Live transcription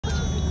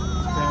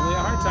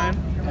time,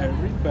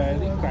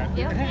 everybody clap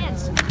your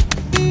hands.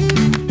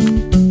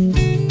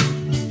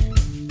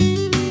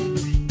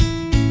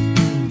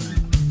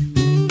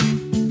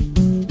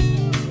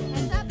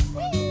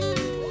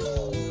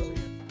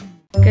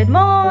 Good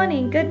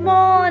morning, good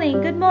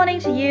morning, good morning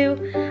to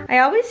you. I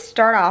always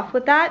start off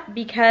with that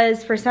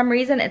because for some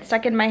reason it's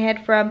stuck in my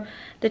head from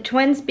the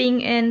twins being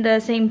in the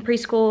same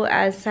preschool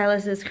as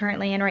Silas is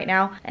currently in right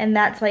now. And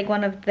that's like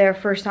one of their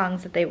first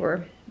songs that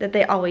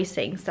they always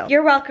sing. So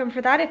you're welcome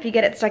for that if you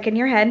get it stuck in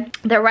your head.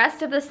 The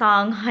rest of the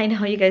song, I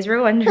know you guys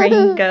were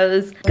wondering,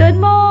 goes, good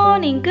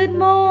morning, good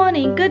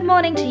morning, good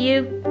morning to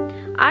you.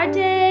 Our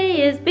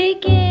day is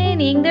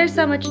beginning, there's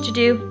so much to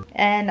do.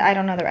 And I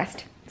don't know the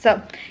rest. So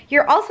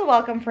you're also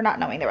welcome for not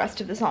knowing the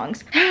rest of the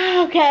songs.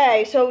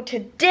 Okay, so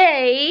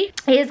today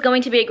is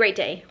going to be a great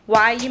day.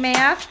 Why, you may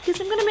ask? Because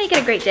I'm gonna make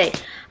it a great day.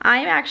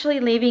 I'm actually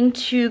leaving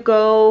to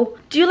go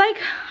do like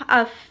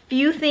a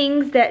few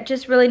things that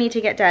just really need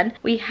to get done.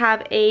 We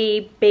have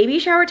a baby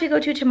shower to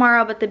go to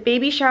tomorrow, but the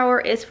baby shower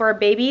is for a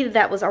baby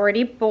that was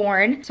already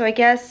born. So I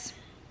guess,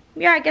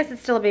 yeah, I guess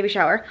it's still a baby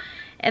shower.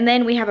 And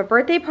then we have a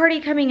birthday party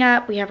coming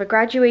up, we have a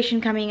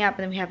graduation coming up,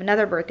 and then we have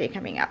another birthday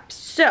coming up.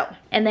 So,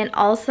 and then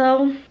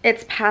also,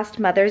 it's past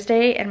Mother's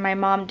Day, and my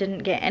mom didn't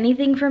get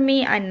anything from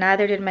me, and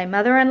neither did my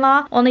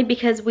mother-in-law, only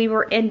because we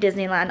were in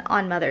Disneyland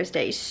on Mother's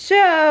Day.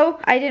 So,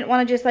 I didn't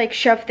want to just like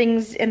shove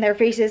things in their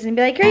faces and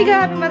be like, here you go,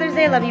 happy Mother's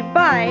Day, love you,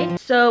 bye.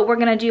 So, we're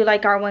gonna do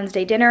like our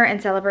Wednesday dinner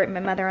and celebrate my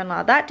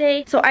mother-in-law that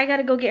day. So, I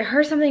gotta go get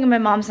her something and my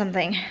mom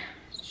something.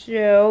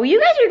 So you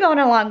guys are going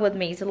along with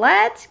me, so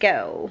let's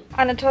go.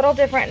 On a total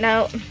different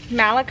note,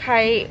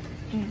 Malachi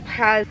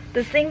has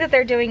this thing that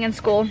they're doing in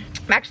school.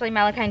 Actually,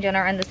 Malachi and Jenna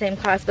are in the same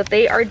class, but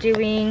they are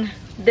doing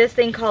this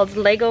thing called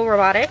Lego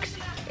robotics.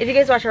 If you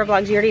guys watch our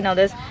vlogs, you already know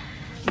this.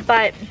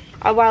 But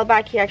a while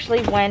back, he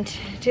actually went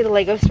to the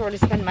Lego store to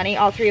spend money.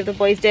 All three of the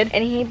boys did.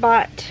 And he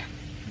bought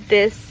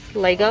this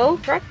Lego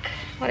truck,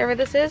 whatever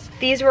this is.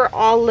 These were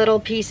all little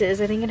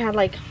pieces. I think it had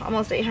like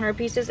almost 800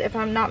 pieces if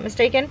I'm not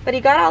mistaken. But he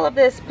got all of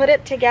this, put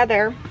it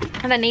together.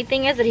 And the neat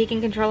thing is that he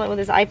can control it with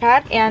his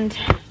iPad. And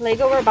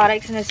Lego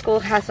robotics in his school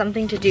has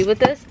something to do with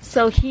this.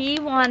 So he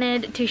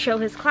wanted to show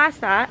his class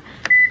that.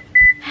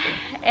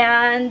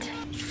 And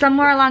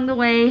somewhere along the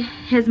way,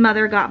 his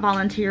mother got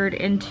volunteered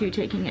into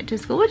taking it to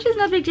school, which is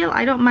no big deal.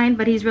 I don't mind,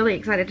 but he's really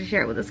excited to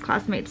share it with his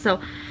classmates.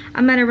 So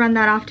I'm gonna run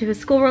that off to his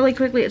school really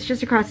quickly. It's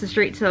just across the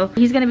street, so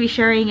he's gonna be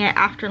sharing it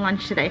after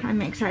lunch today.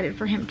 I'm excited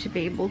for him to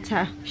be able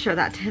to show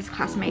that to his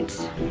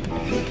classmates.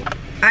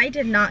 I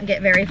did not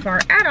get very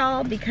far at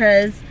all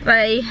because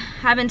I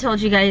haven't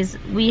told you guys,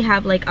 we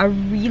have like a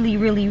really,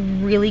 really,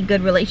 really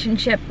good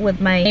relationship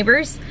with my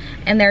neighbors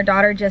and their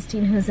daughter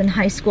Justine, who's in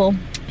high school.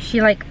 She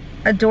like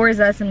adores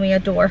us and we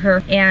adore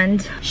her,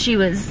 and she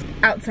was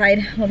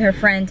outside with her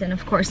friend, and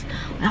of course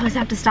we always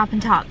have to stop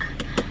and talk.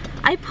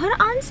 I put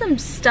on some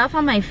stuff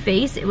on my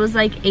face. It was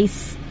like a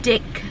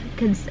stick,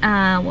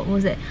 what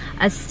was it?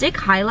 A stick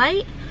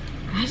highlight.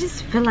 I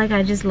just feel like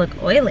I just look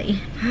oily.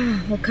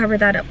 We'll cover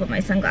that up with my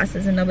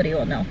sunglasses and nobody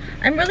will know.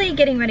 I'm really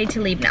getting ready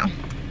to leave now.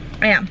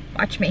 I am.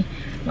 Watch me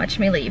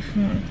leave.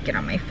 Get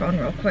on my phone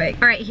real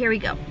quick. All right, here we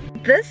go.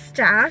 The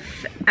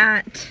staff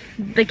at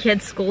the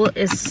kids' school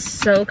is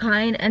so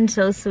kind and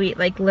so sweet,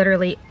 like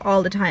literally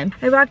all the time.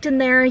 I walked in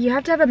there, you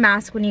have to have a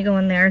mask when you go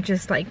in there,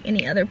 just like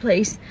any other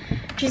place.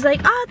 She's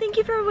like, oh, thank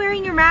you for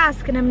wearing your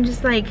mask. And I'm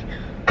just like,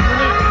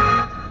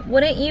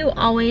 wouldn't you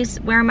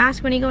always wear a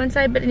mask when you go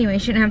inside? But anyway,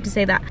 she didn't have to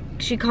say that.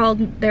 She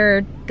called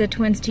the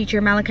twins'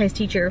 teacher, Malachi's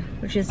teacher,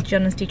 which is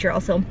Jonah's teacher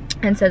also,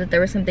 and said that there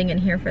was something in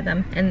here for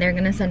them and they're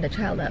gonna send a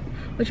child up,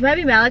 which might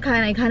be Malachi,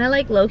 and I kind of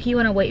like low-key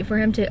want to wait for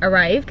him to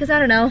arrive because I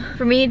don't know,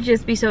 for me it'd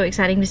just be so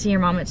exciting to see your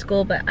mom at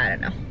school, but I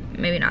don't know,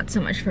 maybe not so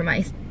much for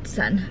my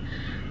son.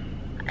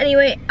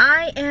 Anyway,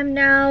 I am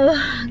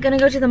now gonna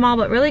go to the mall,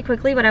 but really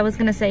quickly what I was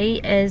gonna say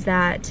is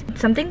that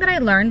something that I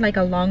learned like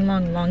a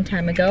long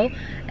time ago,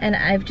 and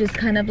I've just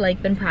kind of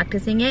like been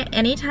practicing it.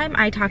 Anytime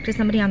I talk to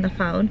somebody on the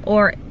phone,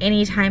 or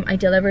anytime I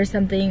deliver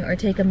something or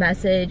take a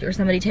message, or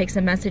somebody takes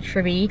a message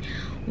for me,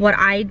 what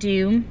I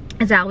do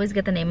is I always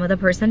get the name of the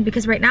person,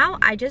 because right now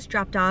I just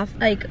dropped off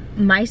like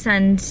my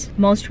son's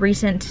most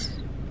recent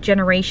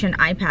generation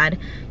iPad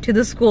to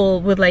the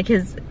school with like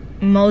his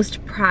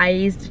most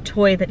prized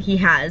toy that he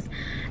has,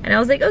 and I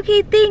was like,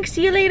 okay, thanks,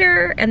 see you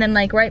later. And then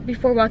like right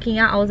before walking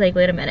out, I was like,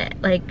 wait a minute,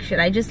 like should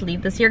I just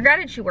leave this here?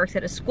 Granted, she works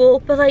at a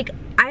school, but like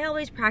I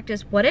always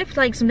practice, what if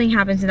like something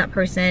happens to that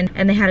person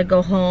and they had to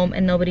go home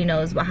and nobody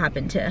knows what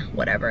happened to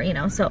whatever, you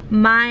know? So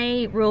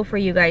my rule for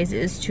you guys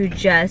is to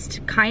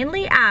just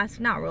kindly ask,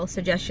 not rule,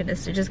 suggestion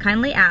is to just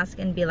kindly ask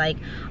and be like,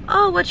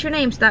 oh, what's your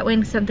name? So that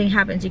when something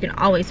happens, you can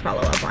always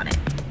follow up on it.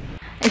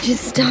 I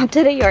just stopped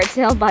at a yard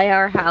sale by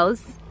our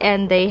house,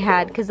 and they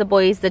had, because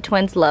the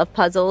twins love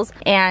puzzles,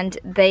 and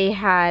they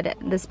had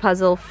this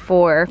puzzle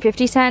for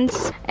 50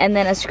 cents, and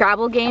then a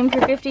Scrabble game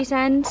for 50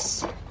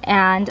 cents,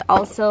 and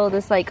also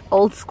this like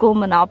old school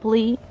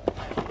Monopoly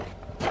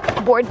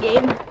board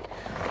game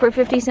for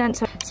 50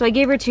 cents. So I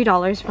gave her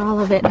 $2 for all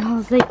of it, and I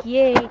was like,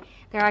 yay.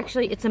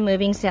 It's a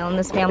moving sale and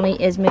this family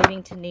is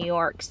moving to New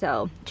York,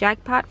 so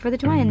jackpot for the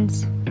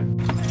twins.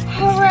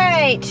 All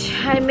right,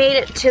 I made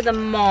it to the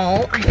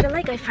mall. I feel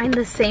like I find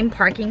the same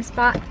parking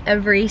spot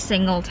every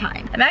single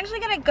time. I'm actually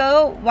gonna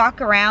go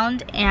walk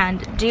around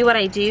and do what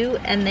I do,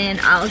 and then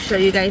I'll show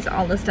you guys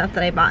all the stuff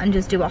that I bought and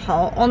just do a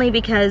haul, only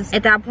because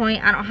at that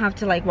point I don't have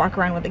to like walk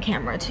around with the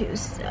camera too.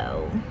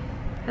 So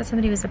I thought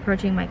somebody was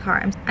approaching my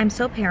car. I'm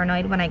so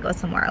paranoid when I go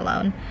somewhere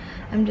alone.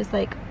 I'm just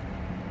like,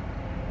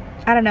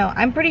 I don't know,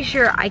 I'm pretty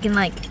sure I can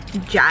like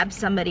jab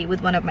somebody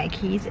with one of my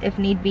keys if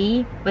need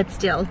be, but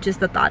still,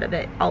 just the thought of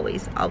it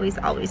always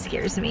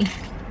scares me.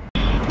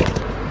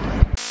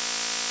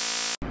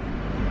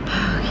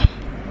 Okay.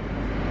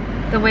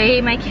 The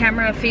way my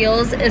camera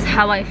feels is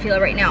how I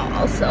feel right now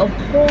also.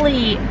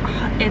 Holy,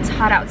 it's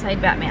hot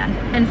outside, Batman.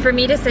 And for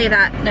me to say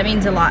that, that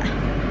means a lot.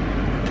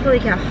 Holy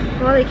cow,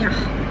 holy cow.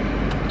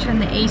 Turn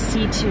the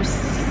AC to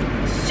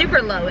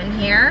super low in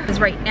here, because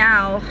right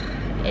now,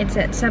 it's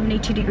at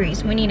 72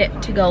 degrees. We need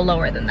it to go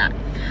lower than that.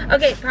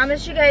 Okay,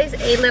 promised you guys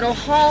a little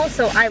haul,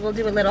 so I will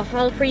do a little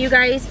haul for you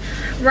guys.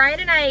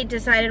 Ryan and I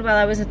decided while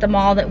I was at the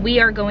mall that we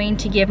are going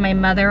to give my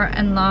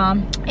mother-in-law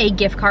a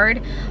gift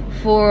card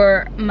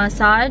for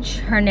massage,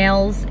 her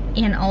nails,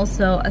 and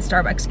also a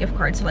Starbucks gift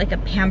card. So like a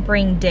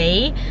pampering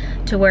day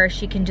to where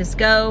she can just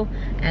go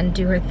and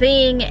do her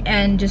thing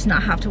and just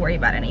not have to worry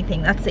about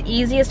anything. That's the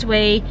easiest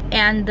way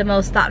and the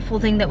most thoughtful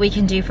thing that we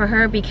can do for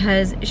her,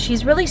 because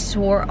she's really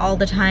sore all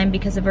the time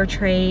because of her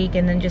trach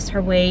and then just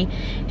her way.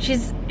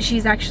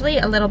 She's actually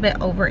a little bit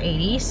over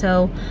 80,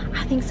 so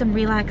I think some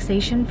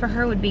relaxation for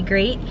her would be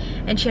great.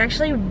 And she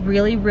actually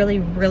really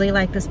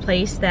liked this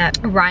place that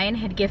Ryan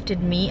had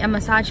gifted me a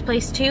massage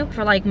place to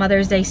for like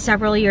Mother's Day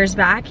several years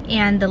back,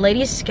 and the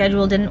lady's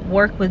schedule didn't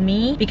work with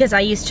me because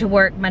I used to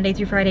work Monday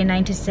through Friday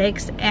 9 to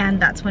 6,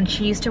 and that's when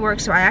she used to work.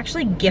 So I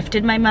actually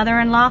gifted my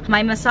mother-in-law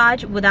my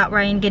massage without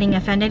Ryan getting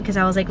offended, because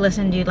I was like,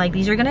 listen dude, like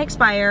these are gonna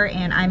expire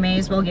and I may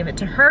as well give it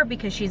to her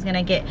because she's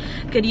gonna get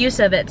good use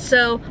of it.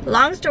 So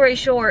long story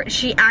short,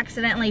 she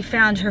accidentally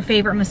found her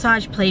favorite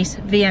massage place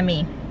via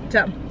me.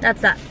 So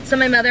that's that. So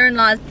my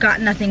mother-in-law's got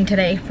nothing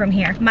today from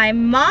here. My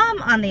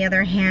mom, on the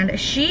other hand,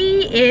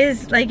 she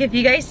is like, if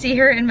you guys see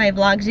her in my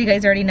vlogs, you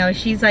guys already know,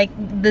 she's like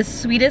the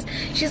sweetest.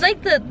 She's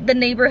like the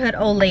neighborhood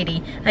old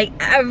lady. Like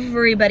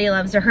everybody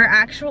loves her. Her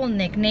actual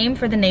nickname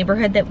for the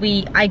neighborhood that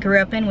I grew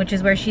up in, which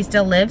is where she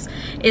still lives,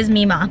 is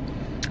Mima.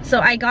 So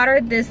I got her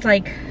this,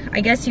 like,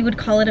 I guess you would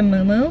call it a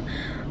muumuu,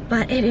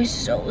 but it is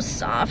so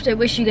soft. I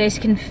wish you guys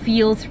can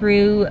feel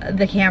through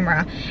the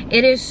camera.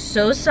 It is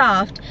so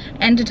soft,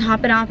 and to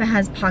top it off, it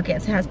has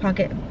pockets. It has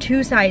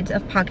two sides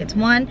of pockets,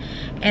 one,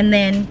 and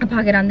then a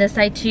pocket on this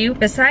side too.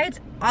 Besides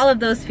all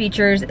of those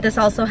features, this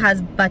also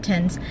has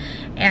buttons.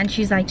 And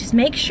she's like, just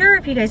make sure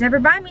if you guys ever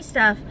buy me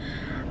stuff,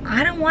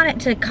 I don't want it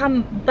to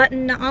come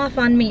button off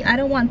on me. I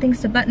don't want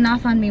things to button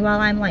off on me while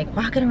I'm like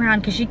walking around,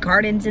 because she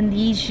gardens in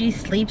these, she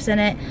sleeps in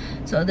it.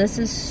 So this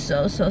is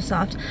so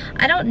soft.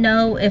 I don't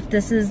know if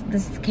this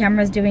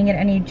camera's doing it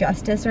any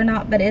justice or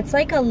not, but it's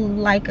like a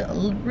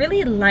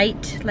really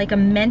light, like a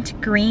mint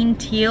green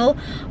teal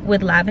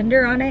with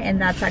lavender on it,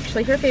 and that's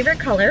actually her favorite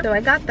color. So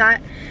I got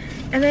that.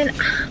 And then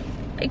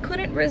I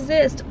couldn't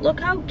resist. Look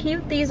how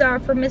cute these are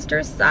for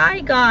Mr.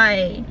 Psy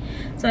Guy.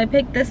 So I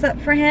picked this up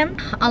for him,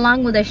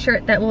 along with a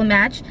shirt that will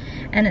match,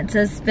 and it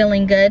says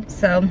feeling good.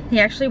 So he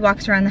actually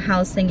walks around the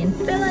house singing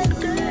feeling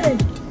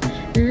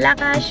good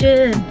like I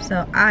should.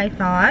 So I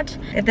thought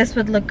that this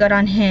would look good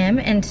on him,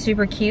 and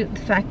super cute.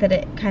 The fact that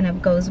it kind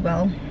of goes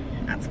well,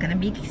 that's gonna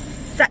be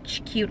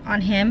such cute on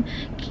him.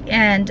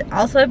 And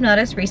also I've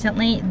noticed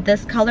recently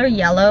this color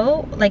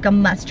yellow, like a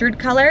mustard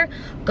color,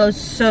 goes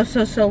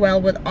so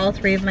well with all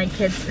three of my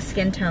kids'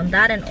 skin tone,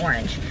 that and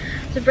orange.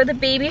 So for the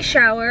baby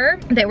shower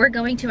that we're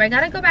going to, I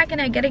gotta go back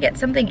and I gotta get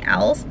something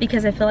else,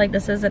 because I feel like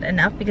this isn't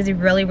enough, because you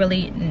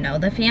really know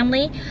the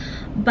family.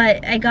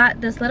 But I got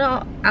this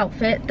little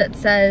outfit that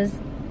says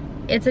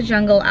it's a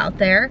jungle out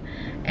there,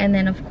 and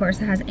then of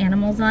course it has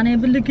animals on it.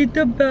 But look at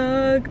the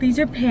back, these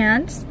are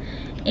pants,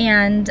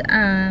 and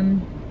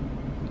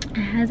it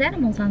has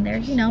animals on there,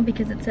 you know,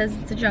 because it says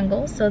it's a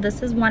jungle. So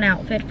this is one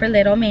outfit for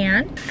little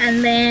man.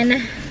 And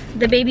then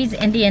the baby's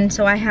Indian,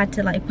 so I had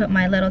to like put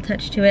my little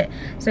touch to it.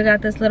 So I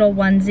got this little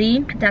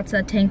onesie that's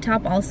a tank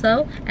top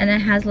also, and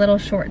it has little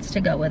shorts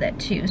to go with it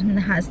too. And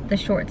the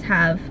shorts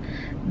have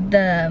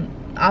the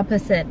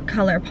opposite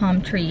color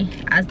palm tree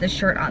as the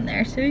shirt on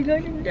there. So you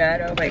got him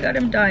dead. Oh my god,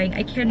 I'm dying.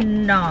 I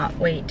cannot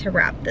wait to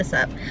wrap this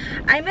up.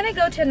 I'm gonna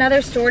go to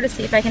another store to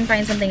see if I can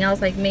find something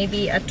else, like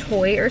maybe a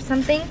toy or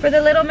something for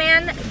the little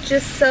man,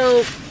 just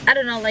so, I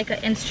don't know, like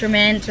an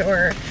instrument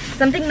or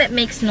something that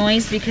makes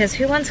noise, because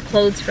who wants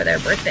clothes for their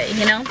birthday,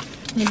 you know?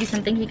 Maybe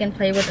something he can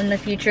play with in the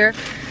future.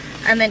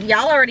 And then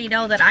y'all already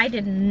know that I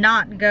did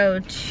not go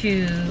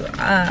to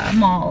a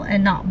mall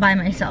and not buy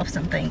myself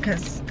something,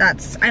 because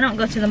I don't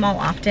go to the mall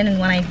often, and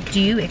when I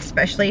do,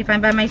 especially if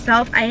I'm by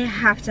myself, I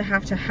have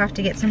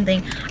to get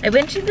something. I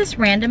went to this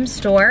random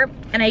store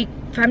and I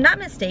if I'm not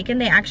mistaken,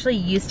 they actually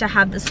used to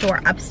have the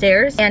store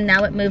upstairs and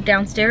now it moved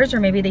downstairs, or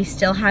maybe they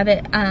still have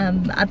it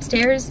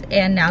upstairs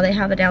and now they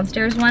have a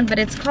downstairs one, but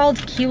it's called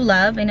Q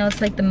Love. I know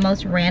it's like the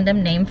most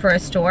random name for a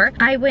store.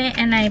 I went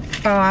and I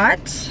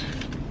bought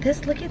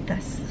this. Look at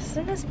this.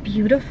 Isn't this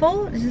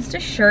beautiful? It's just a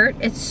shirt.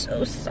 It's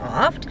so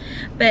soft,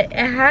 but it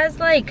has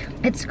like,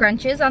 it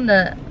scrunches on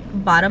the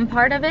bottom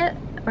part of it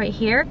right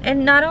here.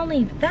 And not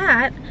only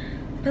that,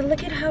 but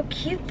look at how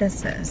cute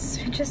this is.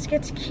 It just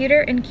gets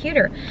cuter and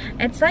cuter.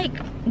 It's like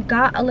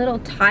got a little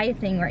tie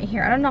thing right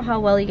here. I don't know how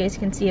well you guys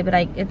can see it, but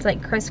it's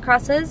like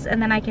crisscrosses,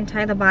 and then I can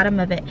tie the bottom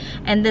of it.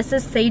 And this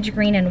is sage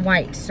green and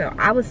white, so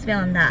I was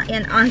feeling that.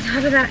 And on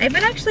top of that, I've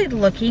been actually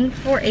looking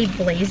for a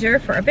blazer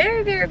for a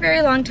very, very,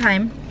 very long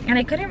time, and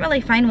I couldn't really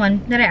find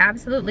one that I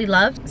absolutely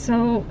loved.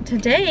 So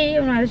today,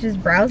 when I was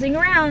just browsing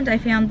around, I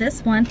found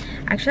this one.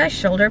 Actually has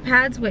shoulder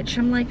pads, which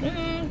I'm like,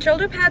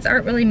 shoulder pads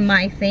aren't really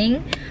my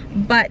thing,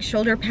 but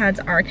shoulder pads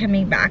are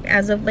coming back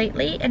as of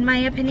lately, in my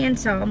opinion.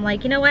 So I'm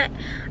like, you know what?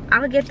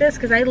 I'll get this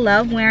because I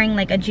love wearing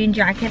like a jean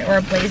jacket or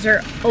a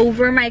blazer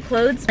over my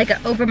clothes, like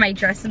over my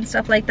dress and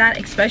stuff like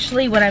that,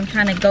 especially when I'm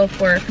trying to go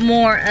for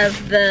more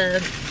of the,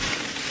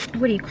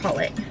 what do you call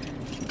it?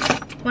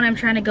 When I'm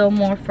trying to go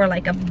more for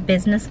like a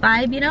business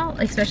vibe, you know,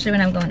 especially when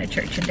I'm going to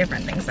church and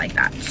different things like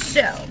that.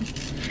 So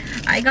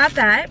I got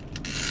that.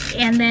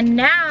 And then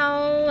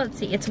now, let's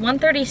see, it's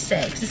 1:36.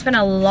 I spent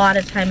a lot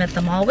of time at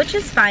the mall, which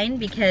is fine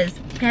because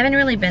I haven't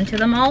really been to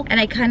the mall and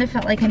I kind of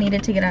felt like I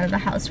needed to get out of the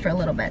house for a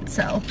little bit.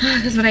 So,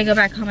 because when I go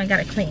back home, I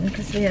gotta clean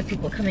because we have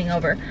people coming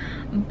over.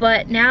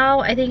 But now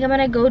I think I'm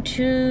gonna go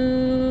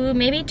to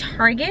maybe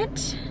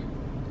Target.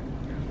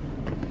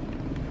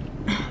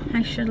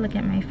 I should look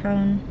at my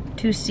phone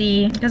to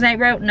see, because I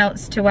wrote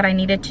notes to what I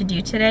needed to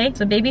do today.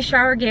 So baby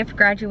shower gift,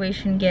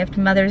 graduation gift,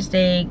 Mother's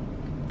Day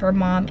for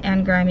mom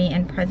and Grammy,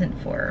 and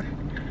present for her.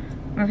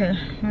 Okay,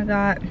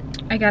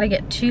 I gotta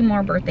get 2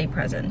 more birthday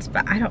presents,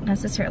 but I don't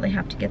necessarily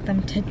have to get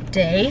them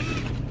today.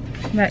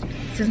 But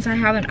since I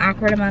have an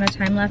awkward amount of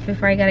time left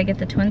before I gotta get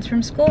the twins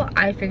from school,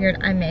 I figured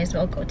I may as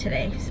well go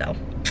today. So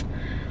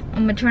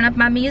I'm gonna turn up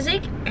my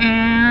music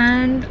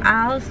and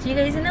I'll see you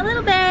guys in a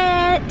little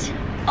bit.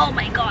 Oh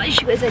my gosh,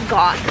 you guys, I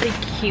got the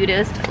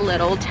cutest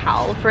little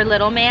towel for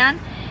little man.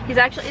 He's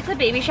actually, it's a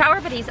baby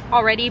shower, but he's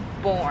already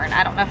born.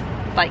 I don't know if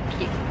like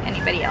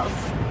anybody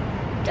else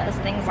does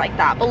things like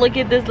that, but look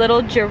at this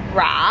little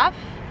giraffe.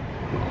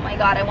 Oh my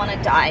god, I want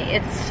to die.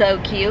 It's so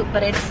cute,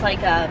 but it's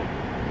like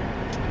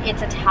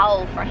it's a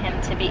towel for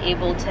him to be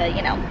able to,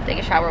 you know, take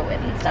a shower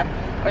with and stuff,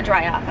 or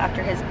dry off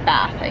after his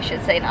bath, I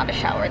should say, not a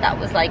shower. That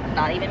was like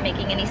not even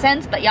making any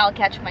sense, but y'all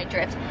catch my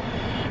drift.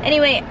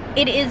 Anyway,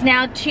 it is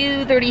now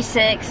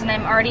 2:36 and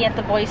I'm already at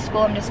the boys'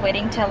 school. I'm just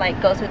waiting to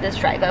like go through this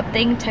drive-up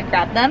thing to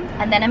grab them,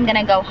 and then I'm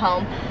gonna go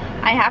home.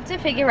 I have to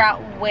figure out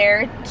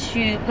where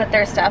to put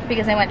their stuff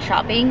because I went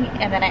shopping,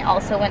 and then I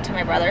also went to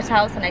my brother's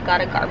house and I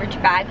got a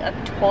garbage bag of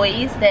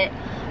toys that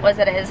was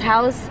at his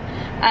house.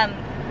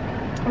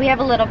 We have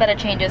a little bit of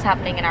changes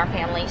happening in our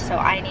family, so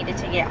I needed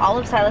to get all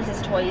of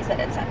Silas's toys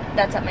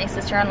that's at my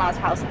sister-in-law's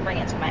house and bring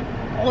it to my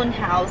own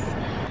house.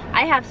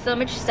 I have so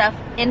much stuff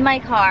in my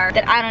car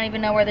that I don't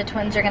even know where the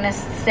twins are gonna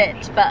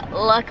sit, but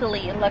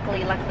luckily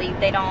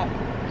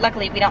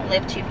we don't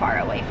live too far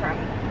away from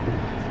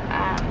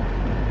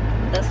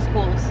the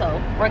school,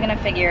 so we're gonna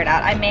figure it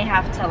out. I may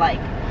have to like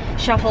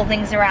shuffle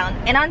things around.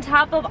 And on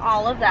top of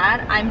all of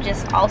that, I'm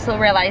just also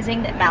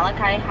realizing that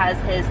Malachi has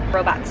his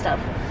robot stuff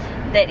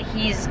that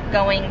he's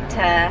going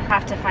to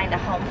have to find a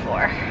home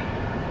for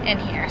in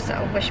here,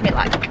 so wish me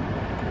luck.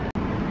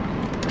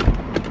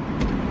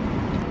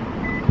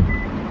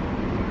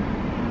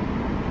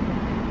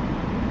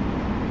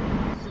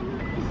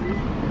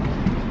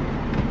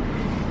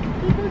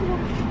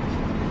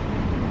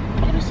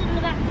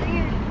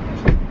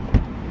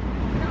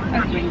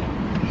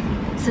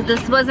 So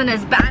this wasn't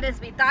as bad as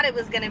we thought it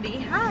was gonna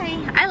be. Hi,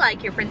 I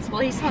like your principal.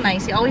 He's so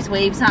nice. He always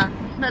waves, huh?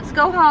 Let's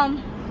go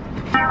home.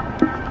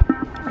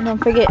 And don't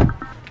forget,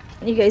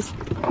 you guys,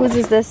 whose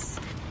is this?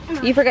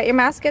 You forgot your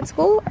mask at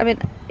school? I mean,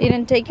 you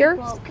didn't take yours?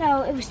 Well,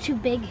 no, it was too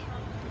big.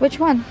 Which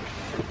one?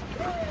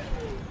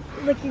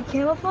 Like your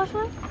camouflage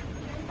one?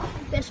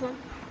 This one.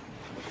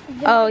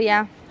 Oh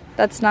yeah,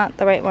 that's not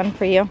the right one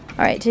for you. All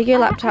right, take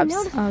your laptops.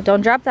 Oh,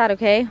 don't drop that,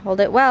 okay?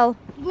 Hold it well.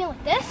 You mean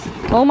like this?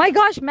 Oh my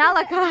gosh,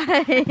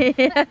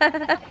 Malachi!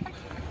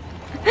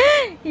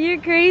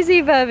 You're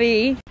crazy,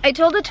 Bubby. I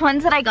told the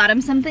twins that I got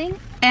them something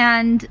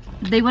and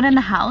they went in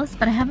the house,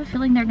 but I have a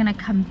feeling they're gonna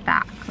come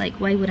back. Like,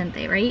 why wouldn't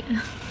they, right?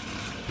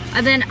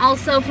 And then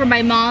also for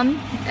my mom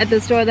at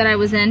the store that I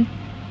was in,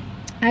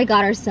 I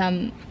got her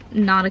some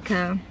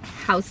Nautica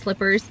house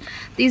slippers.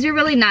 These are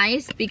really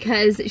nice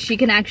because she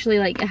can actually,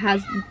 like, it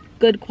has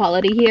good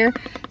quality here,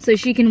 so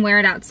she can wear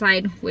it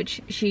outside,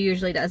 which she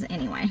usually does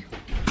anyway.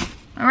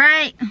 All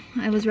right,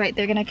 I was right,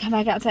 they're gonna come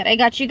back outside. I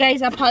got you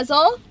guys a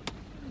puzzle.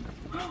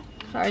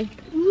 Sorry.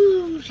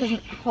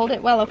 Doesn't hold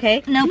it well,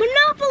 okay? No.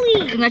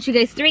 Monopoly! I got you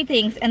guys 3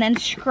 things, and then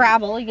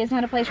Scrabble. You guys know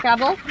how to play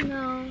Scrabble?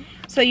 No.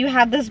 So you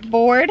have this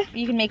board.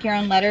 You can make your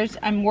own letters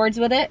and words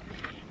with it.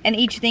 and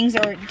each things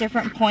are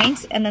different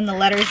points, and then the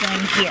letters are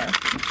in here.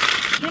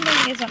 I can't believe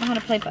you guys don't know how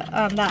to play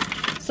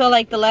that. So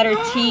like the letter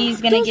T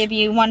is gonna give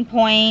you 1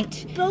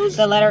 point.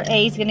 The letter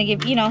A is gonna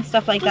give, you know,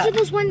 stuff like that. Those are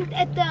those one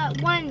at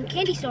the one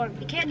candy store,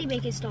 the candy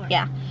making store.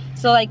 Yeah.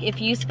 So like if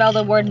you spell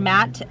the word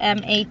mat,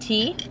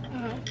 M-A-T,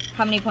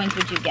 how many points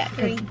would you get?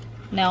 3.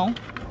 No.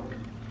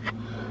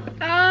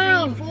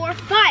 Oh, 3, 4,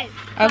 5.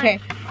 Okay.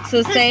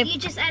 So say you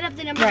just add up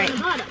the numbers on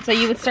the bottom. So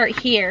you would start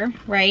here,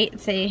 right?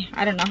 Say,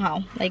 I don't know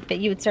how, like, but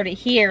you would start it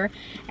here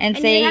and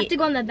say you have to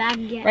go on the back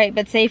again. Right,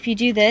 but say if you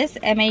do this,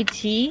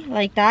 M-A-T,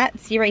 like that,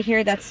 see right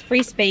here, that's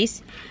free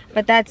space,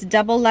 but that's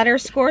double letter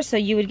score, so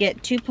you would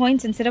get 2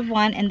 points instead of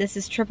 1, and this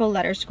is triple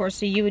letter score,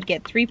 so you would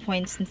get 3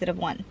 points instead of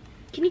 1.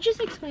 Can you just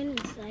explain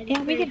inside?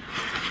 Yeah, we could.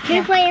 Can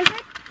you play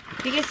inside?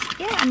 Because,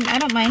 yeah, I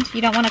don't mind.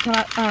 You don't want to come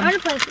out. I want to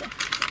play with you.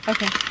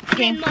 Okay.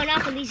 And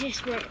Monopoly's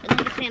just for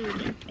like a family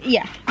game.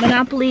 Yeah,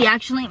 Monopoly,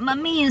 actually,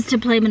 Mommy used to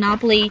play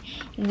Monopoly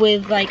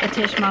with like a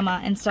Tish Mama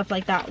and stuff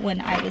like that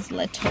when I was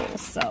little,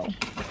 so.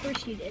 Of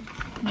course you did.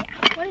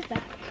 Yeah. What is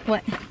that?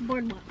 What?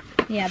 Boardwalk.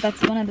 Yeah,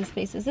 that's one of the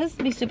spaces. This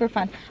would be super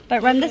fun.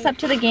 But run this up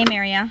to the game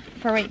area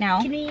for right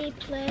now. Can we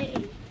play?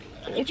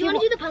 If Do you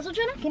want to do the puzzle,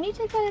 Jenna? Can you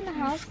take that in the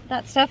house?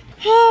 That stuff?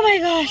 Oh my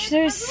gosh,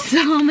 there's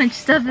so much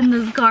stuff in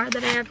this car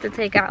that I have to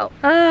take out.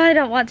 I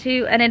don't want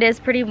to, and it is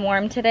pretty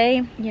warm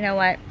today. You know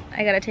what?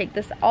 I gotta take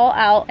this all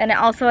out. And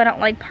also, I don't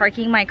like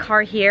parking my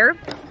car here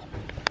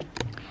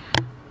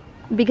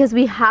because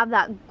we have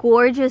that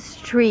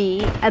gorgeous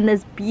tree and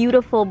this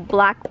beautiful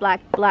black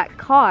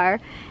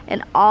car,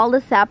 and all the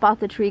sap off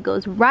the tree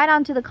goes right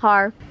onto the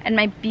car, and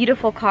my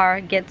beautiful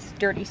car gets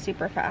dirty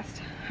super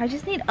fast. I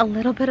just need a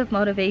little bit of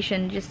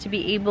motivation just to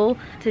be able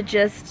to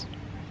just,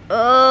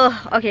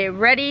 okay,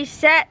 ready,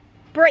 set,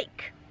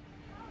 break.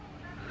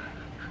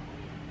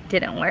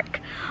 Didn't work.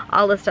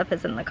 All the stuff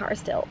is in the car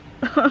still.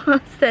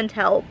 Send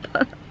help.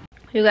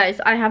 You guys,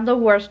 I have the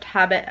worst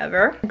habit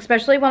ever,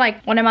 especially when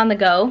I'm on the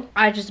go.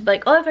 I just be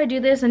like, oh, if I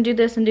do this and do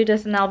this and do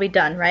this, and I'll be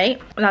done,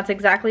 right? And that's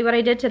exactly what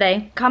I did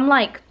today. Come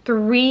like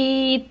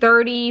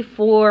 3:30,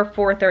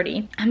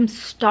 4:30, I'm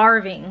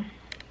starving.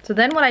 So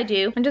then what I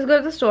do, I just go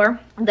to the store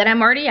that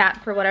I'm already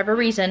at for whatever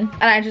reason,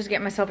 and I just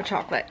get myself a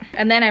chocolate.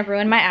 And then I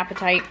ruin my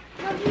appetite,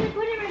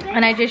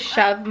 and I just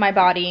shove my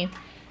body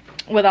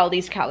with all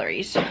these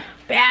calories.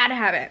 Bad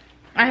habit.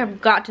 I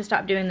have got to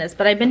stop doing this,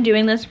 but I've been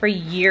doing this for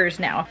years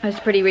now. It's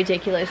pretty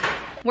ridiculous.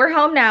 We're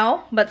home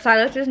now, but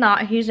Silas is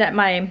not. He's at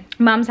my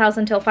mom's house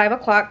until 5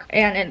 o'clock,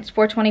 and it's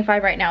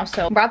 4:25 right now.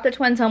 So brought the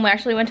twins home. We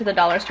actually went to the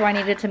dollar store. I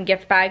needed some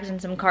gift bags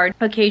and some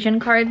occasion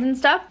cards and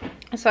stuff.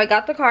 So I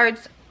got the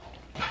cards,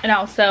 and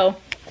also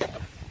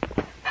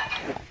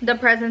the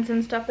presents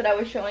and stuff that I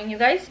was showing you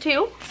guys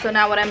too. So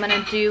now what I'm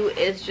gonna do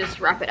is just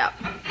wrap it up.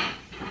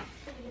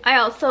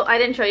 I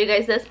didn't show you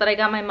guys this, but I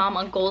got my mom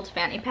a gold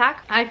fanny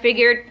pack. I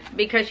figured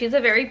because she's a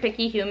very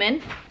picky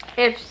human,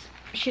 if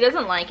she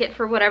doesn't like it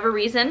for whatever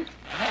reason,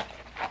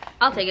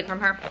 I'll take it from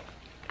her.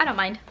 I don't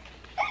mind.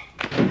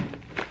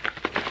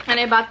 And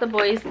I bought the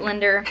boys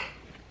Linder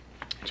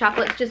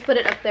chocolates. Just put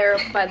it up there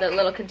by the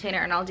little container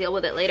and I'll deal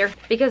with it later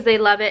because they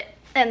love it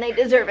and they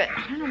deserve it.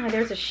 I don't know why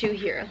there's a shoe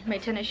here. My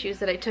tennis shoes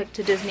that I took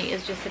to Disney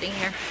is just sitting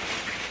here.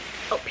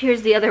 Oh,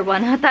 here's the other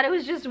one. I thought it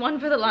was just one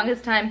for the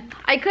longest time.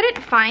 I couldn't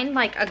find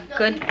like a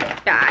good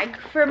bag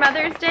for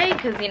Mother's Day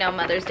because, you know,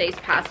 Mother's Day's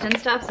past and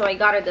stuff. So I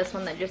got her this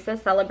one that just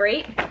says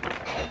celebrate.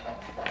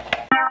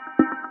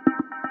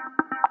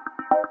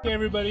 Okay,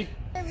 everybody.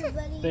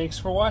 Thanks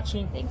for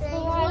watching. Thanks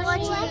for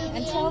watching.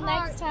 Until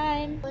next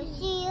time. We'll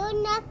see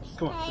you next time.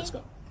 Come on, let's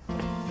go.